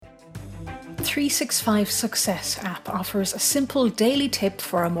365 Success app offers a simple daily tip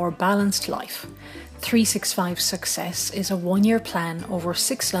for a more balanced life. 365 Success is a one-year plan over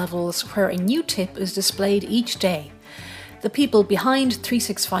 6 levels where a new tip is displayed each day. The people behind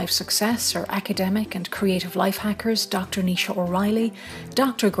 365 Success are academic and creative life hackers Dr. Nisha O'Reilly,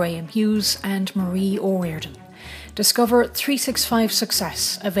 Dr. Graham Hughes and Marie O'Riordan. Discover 365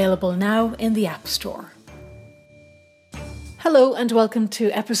 Success, available now in the App Store. Hello and welcome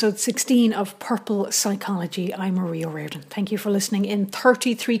to episode 16 of Purple Psychology. I'm Marie O'Riordan. Thank you for listening in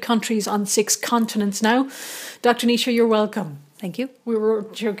 33 countries on 6 continents now. Dr. Nisha, you're welcome. Thank you. We were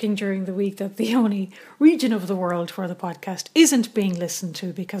joking during the week that the only region of the world where the podcast isn't being listened to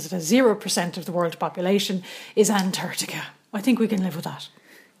because it has 0% of the world population is Antarctica. I think we can live with that.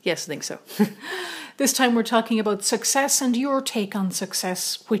 Yes, I think so. This time we're talking about success and your take on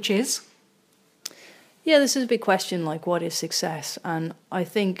success, which is? Yeah, this is a big question, like what is success? And I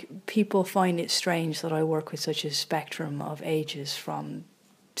think people find it strange that I work with such a spectrum of ages from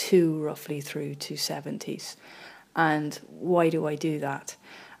 2 roughly through to 70s. And why do I do that?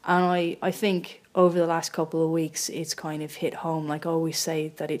 And I think over the last couple of weeks, it's kind of hit home. Like I always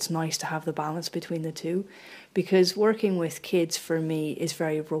say that it's nice to have the balance between the two, because working with kids for me is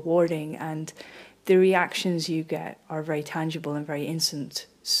very rewarding and the reactions you get are very tangible and very instant.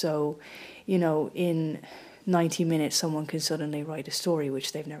 So, you know, in 90 minutes, someone can suddenly write a story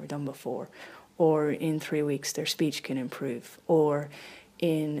which they've never done before. Or in 3 weeks, their speech can improve. Or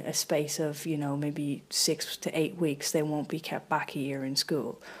in a space of, you know, maybe 6 to 8 weeks, they won't be kept back a year in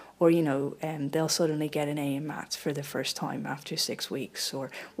school. Or, you know, they'll suddenly get an A in maths for the first time after 6 weeks.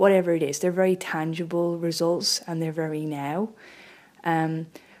 Or whatever it is. They're very tangible results and they're very now.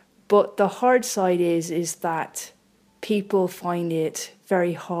 But the hard side is that people find it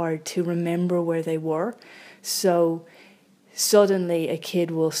very hard to remember where they were. So suddenly a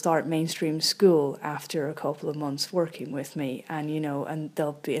kid will start mainstream school after a couple of months working with me and, you know, and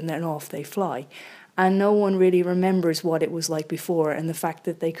then off they fly. And no one really remembers what it was like before and the fact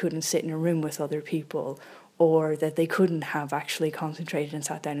that they couldn't sit in a room with other people, or that they couldn't have actually concentrated and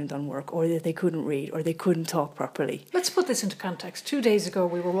sat down and done work, or that they couldn't read, or they couldn't talk properly. Let's put this into context. 2 days ago,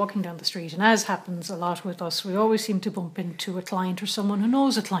 we were walking down the street, and as happens a lot with us, we always seem to bump into a client or someone who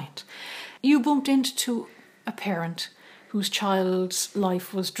knows a client. You bumped into a parent whose child's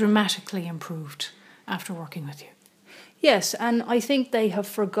life was dramatically improved after working with you. Yes, and I think they have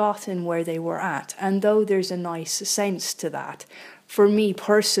forgotten where they were at. And though there's a nice sense to that, for me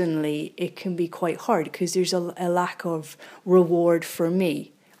personally, it can be quite hard because there's a lack of reward for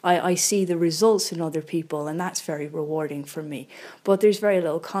me. I see the results in other people and that's very rewarding for me. But there's very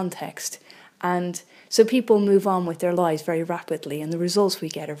little context. And so people move on with their lives very rapidly and the results we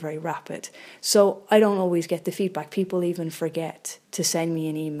get are very rapid. So I don't always get the feedback. People even forget to send me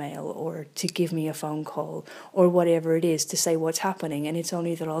an email or to give me a phone call or whatever it is to say what's happening. And it's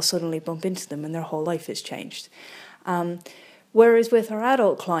only that I'll suddenly bump into them and their whole life has changed. Whereas with our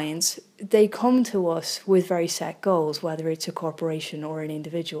adult clients, they come to us with very set goals, whether it's a corporation or an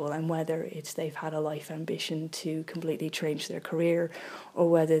individual, and whether it's they've had a life ambition to completely change their career, or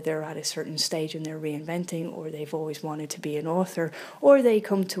whether they're at a certain stage and they're reinventing, or they've always wanted to be an author, or they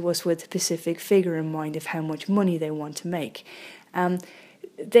come to us with a specific figure in mind of how much money they want to make.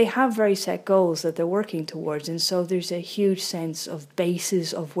 They have very set goals that they're working towards, and so there's a huge sense of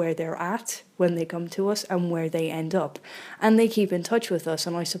basis of where they're at when they come to us and where they end up. And they keep in touch with us,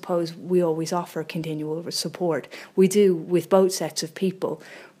 and I suppose we always offer continual support. We do with both sets of people,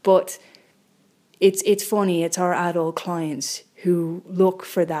 but it's funny, it's our adult clients who look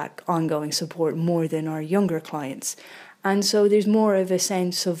for that ongoing support more than our younger clients. And so there's more of a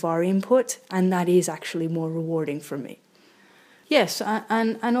sense of our input, and that is actually more rewarding for me. Yes,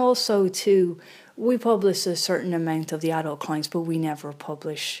 and also too, we publish a certain amount of the adult clients, but we never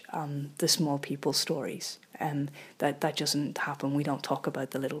publish the small people stories. That doesn't happen. We don't talk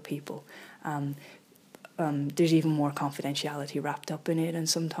about the little people. There's even more confidentiality wrapped up in it, and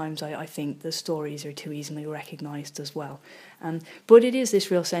sometimes I think the stories are too easily recognised as well. But it is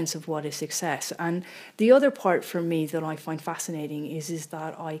this real sense of what is success. And the other part for me that I find fascinating is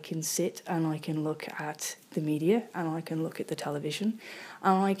that I can sit and I can look at the media and I can look at the television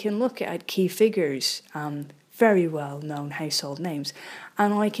and I can look at key figures, very well-known household names,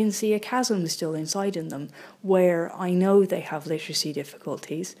 and I can see a chasm still inside in them where I know they have literacy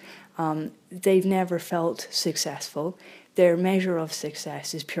difficulties. They've never felt successful. their measure of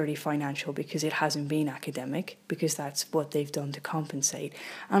success is purely financial because it hasn't been academic, because that's what they've done to compensate.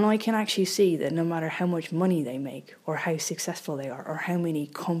 And I can actually see that no matter how much money they make, or how successful they are, or how many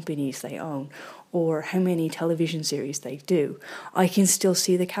companies they own, or how many television series they do, I can still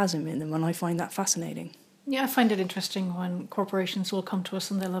see the chasm in them, and I find that fascinating. Yeah, I find it interesting when corporations will come to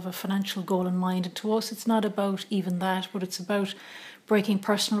us and they'll have a financial goal in mind. And to us, it's not about even that, but it's about breaking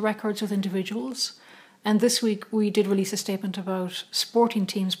personal records with individuals. And this week we did release a statement about sporting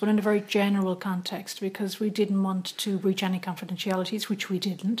teams, but in a very general context, because we didn't want to breach any confidentialities, which we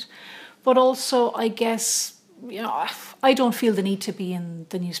didn't. But also, I guess, I don't feel the need to be in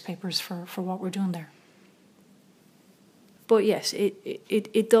the newspapers for what we're doing there. But yes,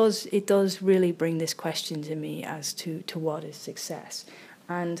 it does really bring this question to me as to what is success.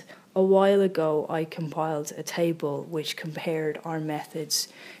 And a while ago, I compiled a table which compared our methods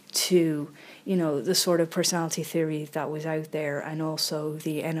to, the sort of personality theory that was out there, and also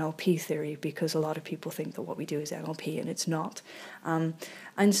the NLP theory, because a lot of people think that what we do is NLP and it's not.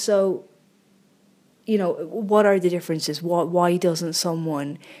 And so, what are the differences? Why doesn't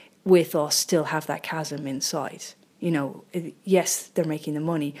someone with us still have that chasm inside? Yes, they're making the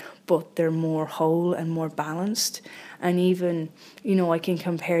money, but they're more whole and more balanced. And even, I can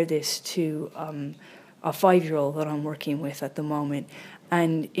compare this to a 5-year-old that I'm working with at the moment.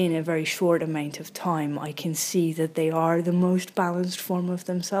 And in a very short amount of time, I can see that they are the most balanced form of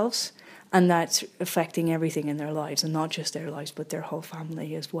themselves. And that's affecting everything in their lives, and not just their lives, but their whole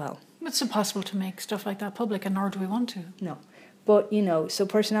family as well. It's impossible to make stuff like that public, and nor do we want to. No. But, so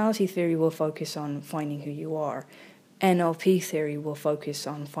personality theory will focus on finding who you are. NLP theory will focus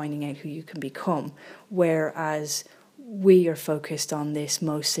on finding out who you can become, whereas we are focused on this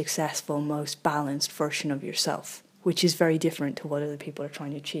most successful, most balanced version of yourself, which is very different to what other people are trying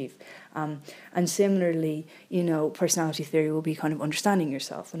to achieve. And similarly, personality theory will be kind of understanding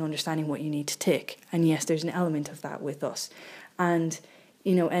yourself and understanding what you need to tick. And yes, there's an element of that with us. And,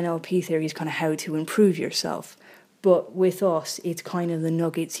 NLP theory is kind of how to improve yourself. But with us, it's kind of the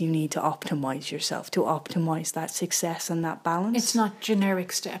nuggets you need to optimize yourself, to optimize that success and that balance. It's not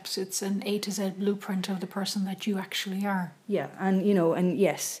generic steps. It's an A to Z blueprint of the person that you actually are. Yeah, and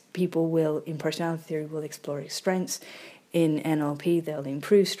yes, people will, in personality theory, will explore strengths. In NLP, they'll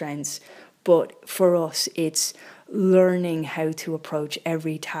improve strengths. But for us, it's learning how to approach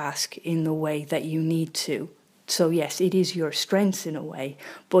every task in the way that you need to. So yes, it is your strengths in a way,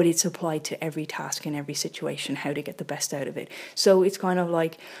 but it's applied to every task in every situation, how to get the best out of it. So it's kind of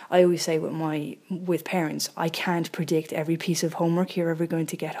like I always say with parents, I can't predict every piece of homework you're ever going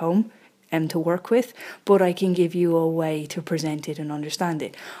to get home to work with, but I can give you a way to present it and understand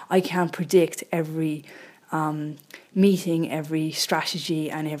it. I can't predict every meeting, every strategy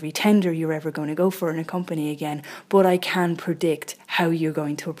and every tender you're ever going to go for in a company again, but I can predict how you're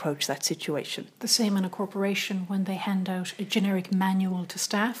going to approach that situation. The same in a corporation when they hand out a generic manual to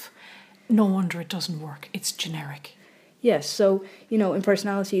staff. No wonder it doesn't work. It's generic. Yes, so, in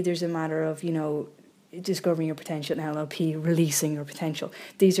personality there's a matter of, discovering your potential, and NLP, releasing your potential.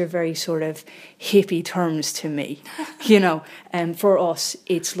 These are very sort of hippie terms to me, and for us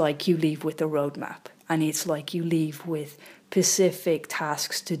it's like you leave with a roadmap. And it's like you leave with specific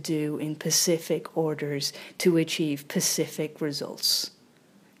tasks to do in specific orders to achieve specific results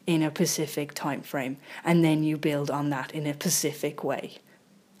in a specific time frame. And then you build on that in a specific way.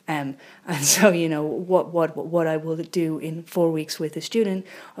 And so, what I will do in 4 weeks with a student,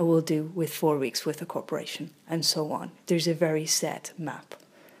 I will do with 4 weeks with a corporation, and so on. There's a very set map.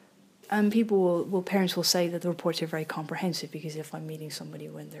 And parents will say that the reports are very comprehensive, because if I'm meeting somebody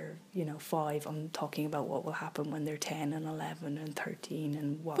when they're, 5, I'm talking about what will happen when they're 10 and 11 and 13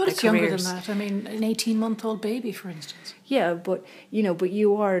 and what. But it's younger than that. I mean, an 18-month-old baby, for instance. Yeah, but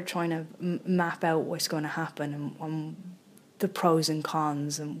you are trying to map out what's going to happen and the pros and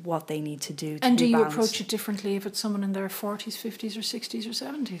cons and what they need to do to And do you balanced. approach it differently if it's someone in their 40s, 50s or 60s or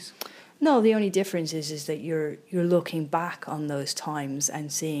 70s? No, the only difference is that you're looking back on those times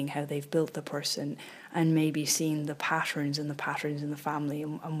and seeing how they've built the person, and maybe seeing the patterns in the family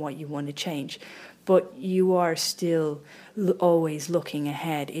and what you want to change. But you are still always looking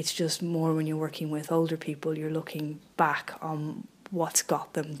ahead. It's just more when you're working with older people, you're looking back on what's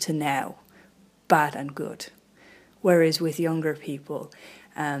got them to now, bad and good. Whereas with younger people,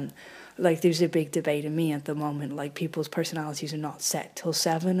 there's a big debate in me at the moment, like people's personalities are not set till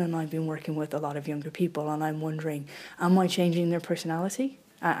 7, and I've been working with a lot of younger people, and I'm wondering, am I changing their personality?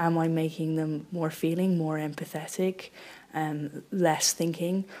 Am I making them more feeling, more empathetic, less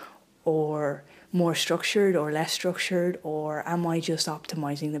thinking, or more structured or less structured, or am I just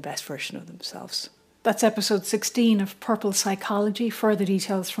optimizing the best version of themselves? That's episode 16 of Purple Psychology. Further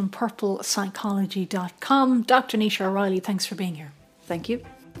details from purplepsychology.com. Dr. Nisha O'Reilly, thanks for being here. Thank you.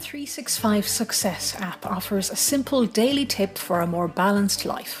 365 Success app offers a simple daily tip for a more balanced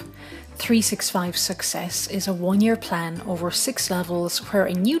life. 365 Success is a one-year plan over 6 levels where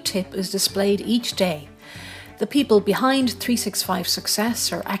a new tip is displayed each day. The people behind 365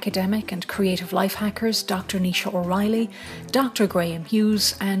 Success are academic and creative life hackers Dr. Nisha O'Reilly, Dr. Graham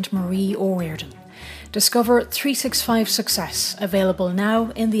Hughes and Marie O'Riordan. Discover 365 Success, available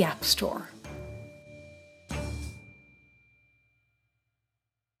now in the App Store.